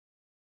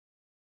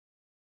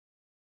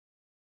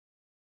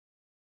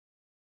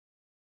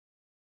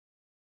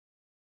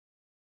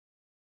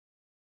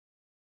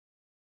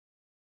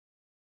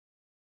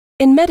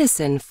In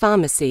medicine,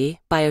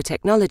 pharmacy,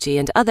 biotechnology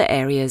and other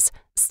areas,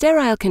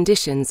 sterile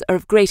conditions are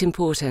of great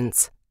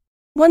importance.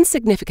 One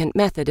significant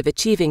method of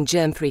achieving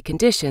germ-free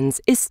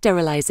conditions is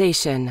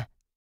sterilization.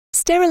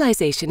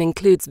 Sterilization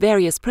includes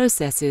various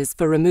processes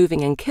for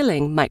removing and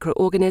killing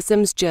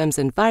microorganisms, germs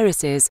and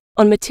viruses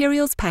on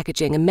materials,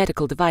 packaging and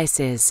medical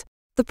devices.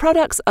 The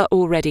products are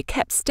already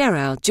kept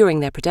sterile during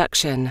their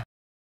production.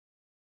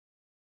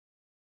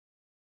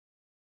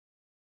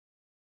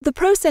 The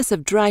process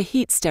of dry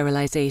heat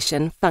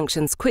sterilization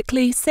functions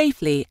quickly,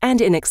 safely and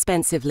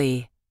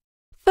inexpensively.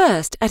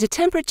 First, at a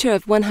temperature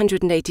of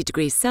 180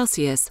 degrees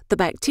Celsius, the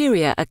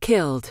bacteria are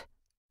killed.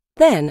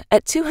 Then,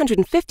 at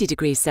 250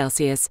 degrees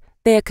Celsius,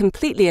 they are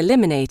completely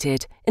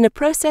eliminated in a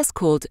process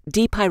called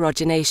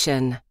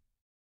depyrogenation.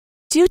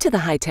 Due to the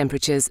high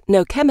temperatures,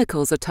 no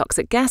chemicals or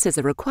toxic gases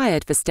are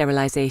required for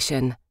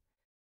sterilization.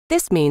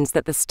 This means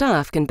that the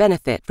staff can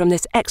benefit from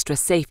this extra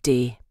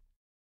safety.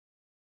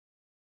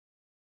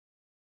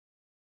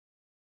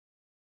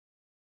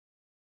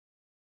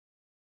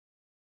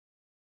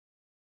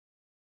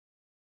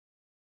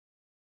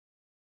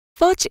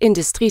 Foch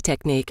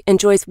Industrietechnik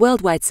enjoys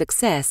worldwide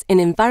success in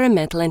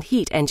environmental and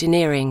heat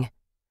engineering.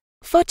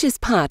 Foch is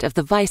part of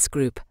the Weiss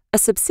Group, a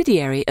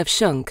subsidiary of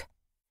Schunk.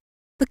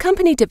 The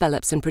company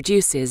develops and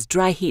produces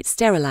dry heat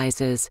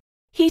sterilizers,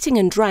 heating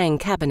and drying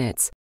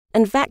cabinets,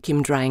 and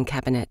vacuum drying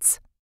cabinets.